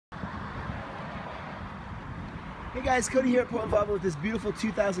Hey guys, Cody here at Portland Volvo with this beautiful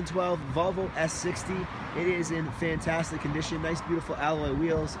 2012 Volvo S60. It is in fantastic condition, nice beautiful alloy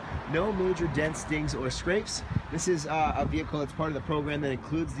wheels, no major dents, dings, or scrapes. This is a vehicle that's part of the program that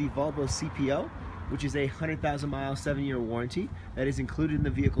includes the Volvo CPO, which is a 100,000 mile, 7-year warranty that is included in the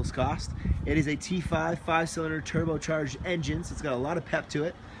vehicle's cost. It is a T5 5-cylinder turbocharged engine, so it's got a lot of pep to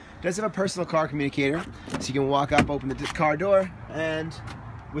it. It does have a personal car communicator, so you can walk up, open the car door, and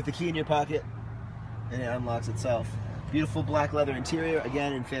with the key in your pocket, and it unlocks itself. Beautiful black leather interior,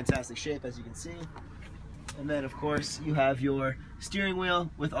 again in fantastic shape as you can see. And then of course you have your steering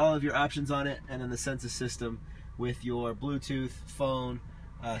wheel with all of your options on it, and then the sensor system with your Bluetooth, phone,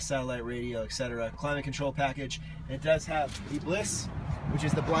 satellite radio, etc. Climate control package. And it does have the Bliss, which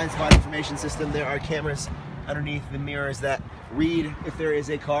is the blind spot information system. There are cameras underneath the mirrors that read if there is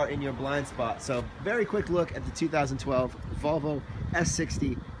a car in your blind spot. So very quick look at the 2012 Volvo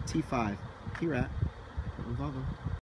S60 T5 here at Volvo.